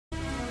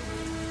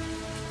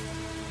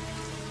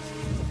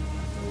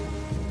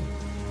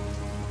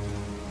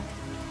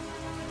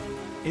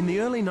In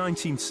the early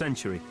 19th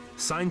century,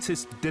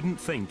 scientists didn't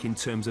think in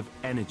terms of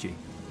energy.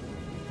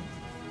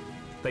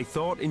 They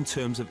thought in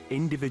terms of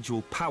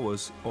individual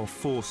powers or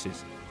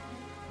forces.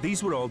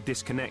 These were all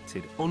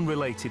disconnected,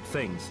 unrelated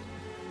things.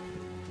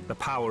 The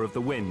power of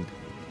the wind,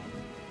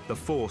 the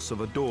force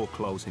of a door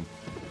closing,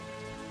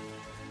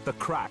 the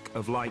crack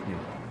of lightning.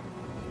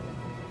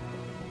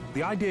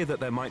 The idea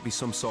that there might be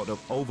some sort of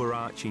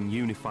overarching,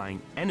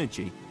 unifying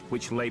energy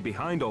which lay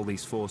behind all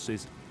these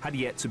forces had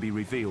yet to be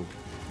revealed.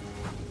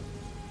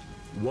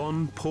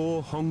 One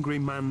poor, hungry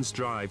man's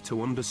drive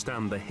to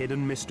understand the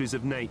hidden mysteries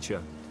of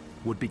nature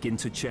would begin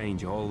to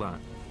change all that.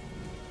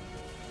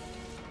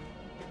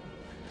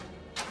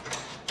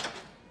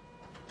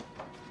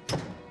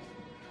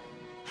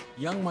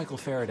 Young Michael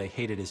Faraday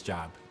hated his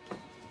job.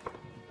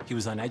 He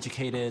was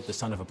uneducated, the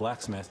son of a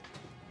blacksmith.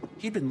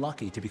 He'd been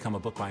lucky to become a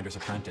bookbinder's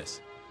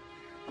apprentice.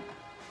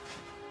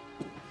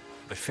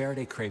 But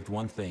Faraday craved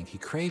one thing. He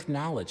craved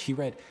knowledge. He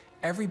read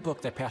every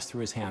book that passed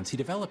through his hands. He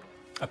developed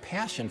a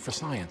passion for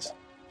science.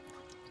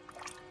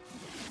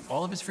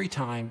 All of his free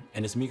time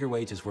and his meager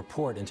wages were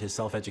poured into his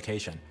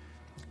self-education.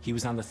 He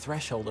was on the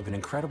threshold of an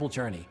incredible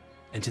journey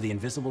into the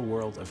invisible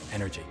world of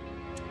energy.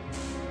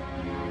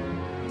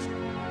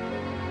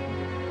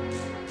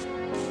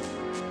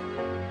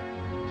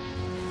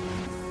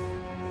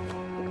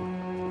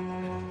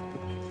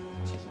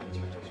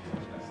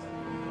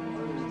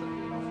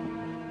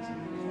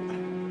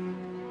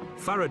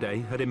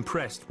 Faraday had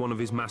impressed one of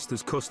his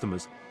master's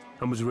customers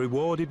and was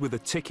rewarded with a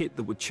ticket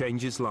that would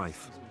change his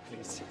life.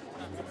 Please.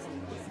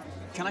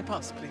 Can I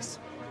pass, please?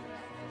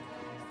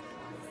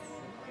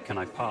 Can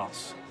I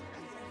pass?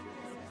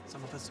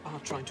 Some of us are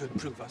trying to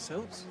improve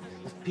ourselves.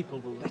 If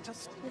people will let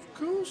us. Of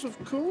course,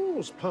 of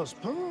course. Pass,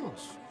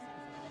 pass.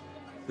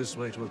 This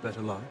way to a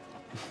better life.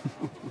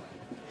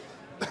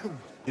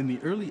 In the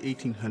early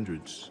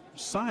 1800s,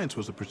 science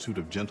was a pursuit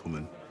of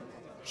gentlemen,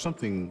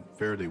 something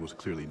Faraday was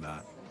clearly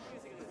not.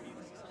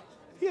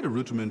 He had a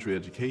rudimentary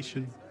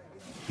education,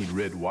 he'd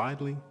read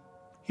widely,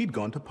 he'd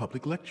gone to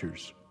public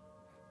lectures.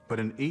 But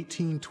in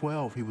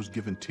 1812, he was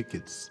given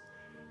tickets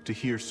to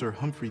hear Sir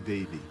Humphrey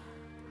Davy,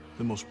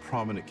 the most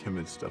prominent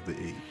chemist of the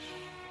age.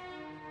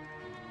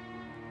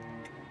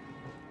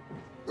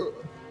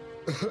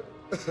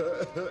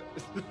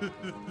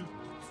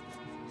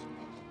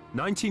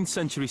 19th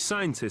century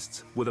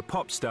scientists were the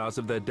pop stars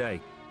of their day.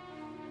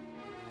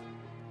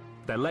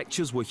 Their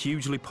lectures were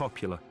hugely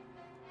popular.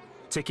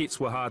 Tickets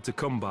were hard to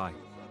come by.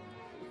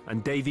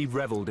 And Davy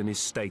revelled in his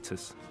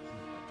status.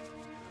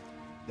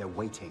 They're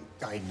waiting.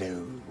 I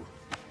know.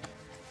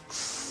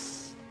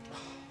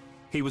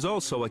 He was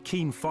also a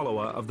keen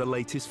follower of the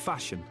latest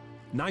fashion,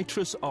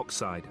 nitrous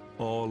oxide,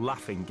 or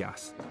laughing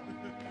gas.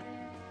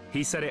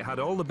 He said it had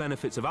all the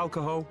benefits of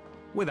alcohol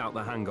without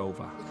the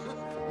hangover.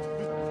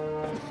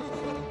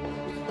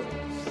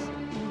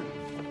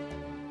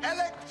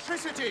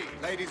 Electricity,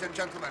 ladies and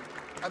gentlemen.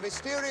 A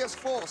mysterious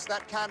force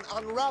that can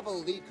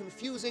unravel the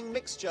confusing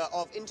mixture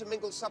of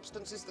intermingled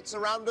substances that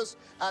surround us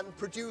and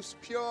produce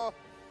pure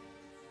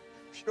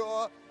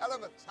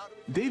elements.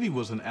 Davy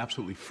was an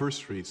absolutely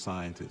first-rate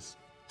scientist.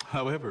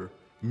 However,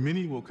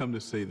 many will come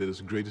to say that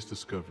his greatest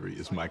discovery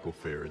is Michael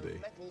Faraday.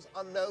 Metals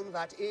unknown,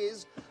 that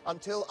is,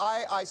 until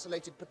I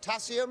isolated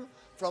potassium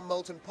from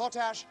molten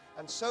potash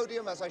and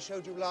sodium, as I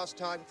showed you last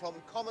time, from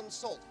common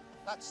salt.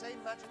 That same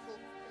magical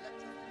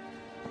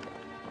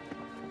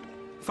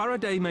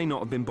Faraday may not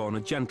have been born a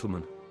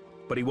gentleman,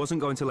 but he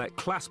wasn't going to let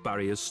class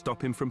barriers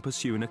stop him from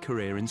pursuing a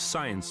career in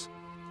science.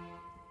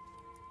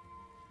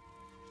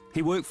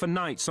 He worked for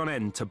nights on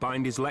end to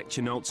bind his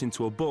lecture notes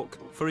into a book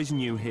for his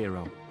new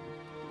hero.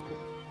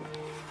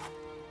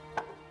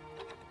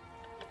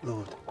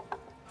 Lord,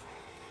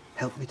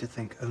 help me to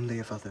think only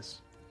of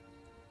others,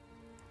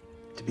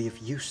 to be of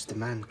use to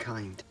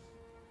mankind.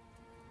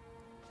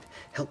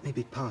 Help me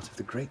be part of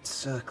the great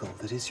circle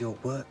that is your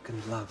work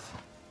and love.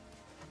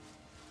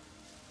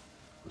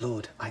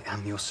 Lord, I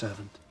am your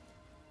servant.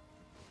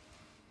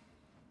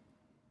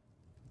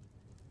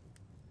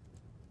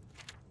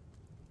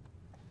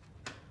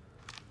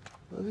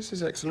 Well, this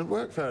is excellent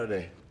work,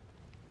 Faraday.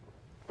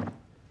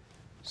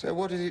 So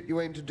what is it you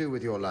aim to do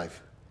with your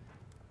life?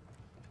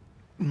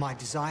 My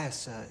desire,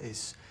 sir,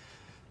 is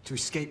to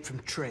escape from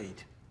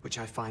trade, which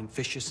I find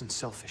vicious and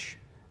selfish,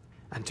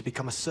 and to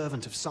become a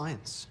servant of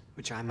science,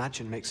 which I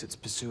imagine makes its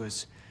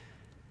pursuers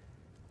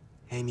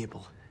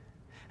amiable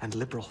and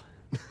liberal.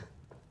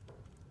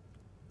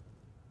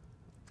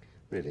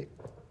 Really?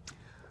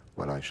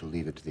 Well, I shall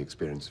leave it to the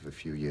experience of a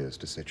few years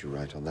to set you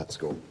right on that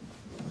score.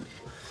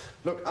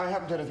 Look, I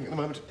haven't anything at the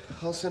moment.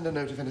 I'll send a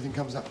note if anything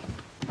comes up.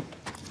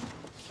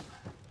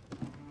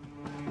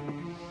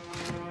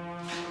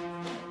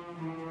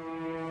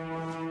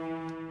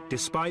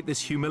 Despite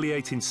this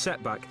humiliating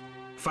setback,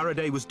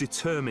 Faraday was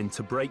determined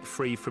to break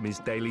free from his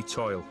daily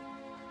toil.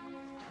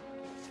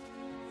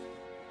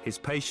 His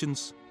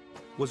patience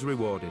was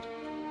rewarded.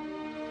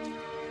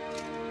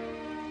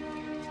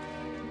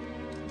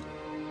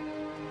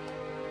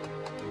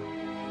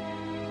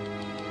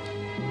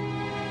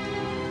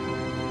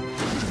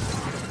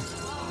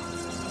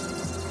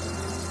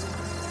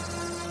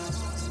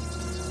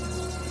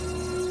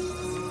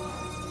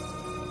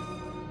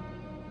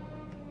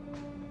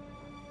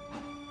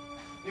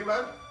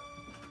 Newman?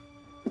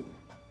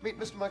 Meet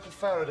Mr. Michael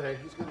Faraday.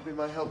 He's going to be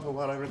my helper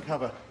while I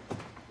recover.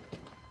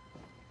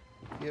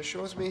 He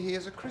assures me he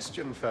is a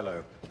Christian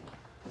fellow.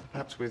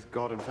 Perhaps with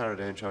God and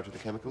Faraday in charge of the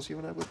chemicals, you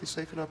and I will be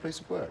safe in our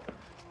place of work.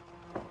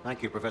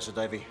 Thank you, Professor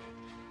Davy.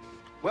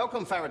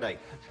 Welcome, Faraday.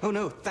 Oh,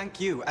 no, thank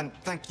you, and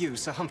thank you,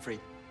 Sir Humphrey.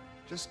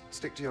 Just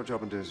stick to your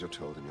job and do as you're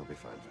told, and you'll be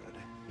fine, Faraday.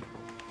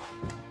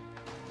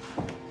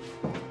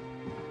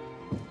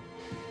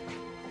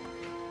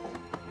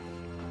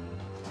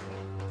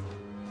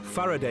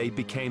 Faraday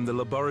became the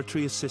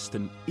laboratory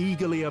assistant,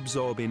 eagerly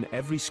absorbing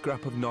every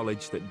scrap of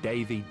knowledge that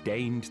Davy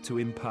deigned to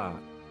impart.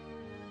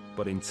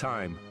 But in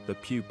time, the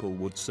pupil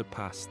would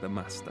surpass the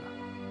master.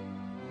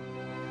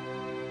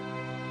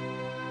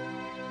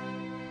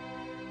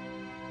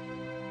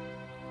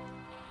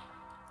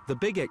 The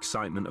big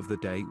excitement of the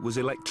day was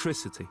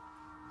electricity.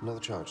 Another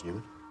charge,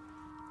 Newman.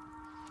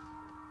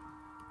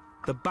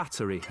 The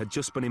battery had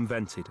just been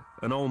invented,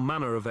 and all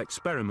manner of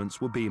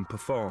experiments were being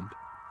performed.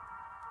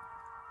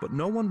 But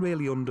no one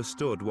really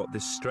understood what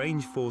this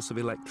strange force of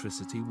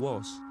electricity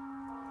was.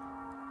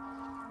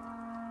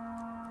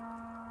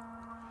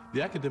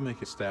 The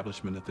academic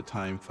establishment at the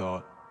time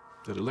thought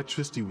that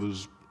electricity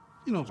was,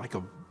 like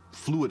a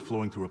fluid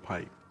flowing through a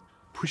pipe,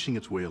 pushing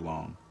its way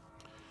along.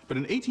 But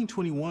in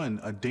 1821,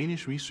 a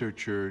Danish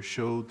researcher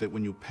showed that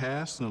when you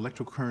pass an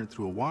electrical current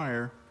through a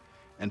wire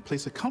and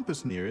place a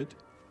compass near it,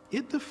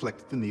 it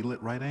deflected the needle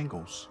at right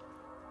angles.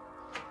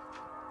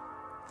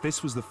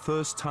 This was the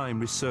first time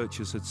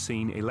researchers had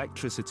seen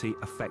electricity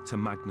affect a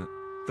magnet.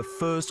 The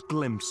first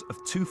glimpse of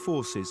two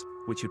forces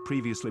which had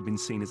previously been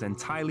seen as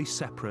entirely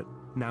separate,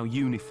 now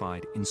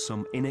unified in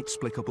some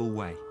inexplicable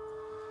way.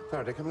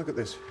 Faraday, come look at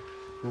this.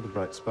 Not a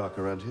bright spark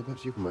around here,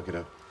 perhaps you can work it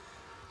out.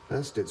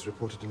 Ersted's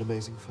reported an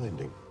amazing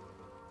finding.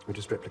 We're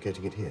just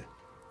replicating it here.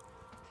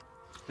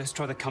 Let's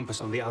try the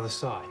compass on the other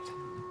side.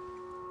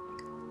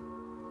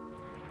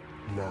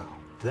 Now,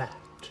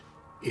 that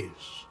is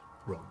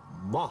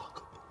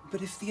remarkable.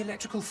 But if the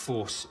electrical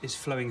force is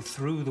flowing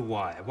through the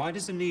wire, why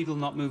does the needle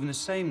not move in the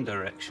same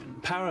direction,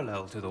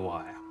 parallel to the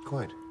wire?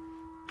 Quite.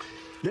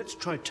 Let's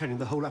try turning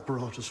the whole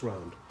apparatus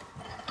round.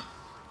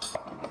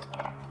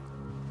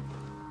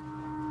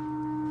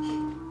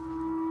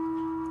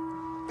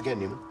 Again,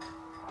 Newman.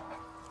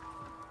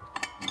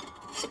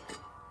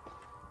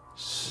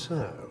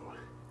 So,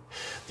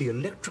 the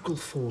electrical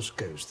force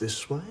goes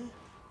this way,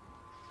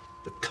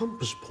 the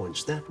compass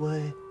points that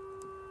way.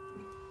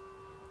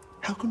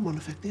 How can one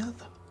affect the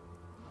other?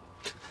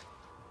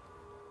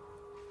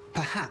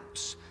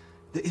 Perhaps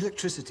the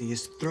electricity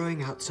is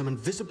throwing out some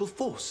invisible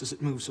force as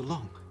it moves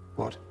along.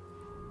 What?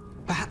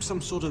 Perhaps some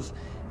sort of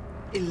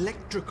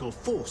electrical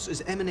force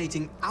is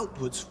emanating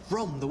outwards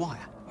from the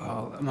wire.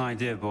 Oh, my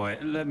dear boy,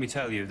 let me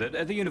tell you that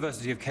at the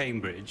University of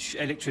Cambridge,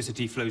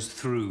 electricity flows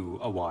through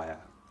a wire,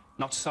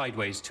 not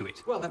sideways to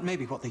it. Well, that may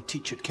be what they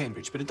teach at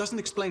Cambridge, but it doesn't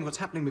explain what's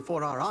happening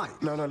before our eyes.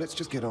 No, let's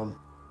just get on.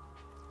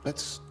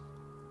 Let's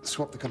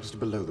swap the compass to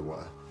below the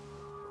wire.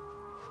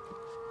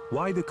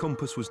 Why the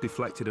compass was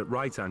deflected at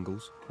right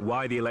angles,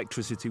 why the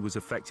electricity was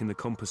affecting the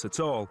compass at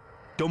all,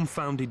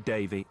 dumbfounded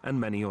Davy and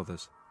many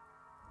others.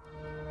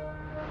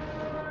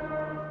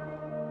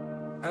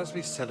 As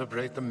we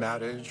celebrate the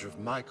marriage of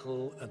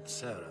Michael and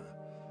Sarah.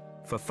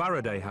 For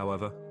Faraday,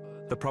 however,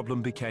 the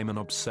problem became an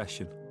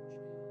obsession.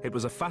 It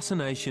was a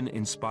fascination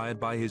inspired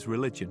by his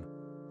religion.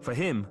 For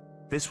him,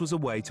 this was a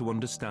way to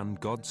understand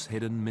God's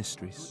hidden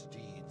mysteries.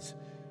 Deeds.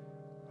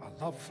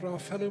 A love for our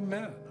fellow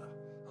man.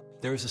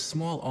 There was a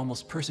small,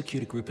 almost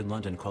persecuted group in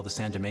London called the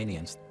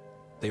Sandemanians.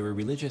 They were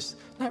religious,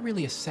 not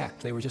really a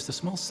sect, they were just a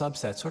small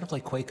subset, sort of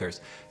like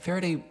Quakers.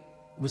 Faraday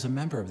was a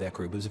member of that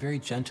group. It was a very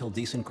gentle,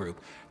 decent group.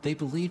 They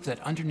believed that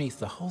underneath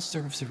the whole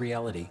surface of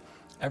reality,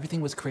 everything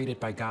was created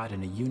by God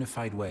in a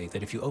unified way,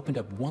 that if you opened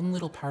up one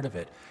little part of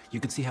it, you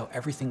could see how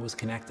everything was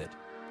connected.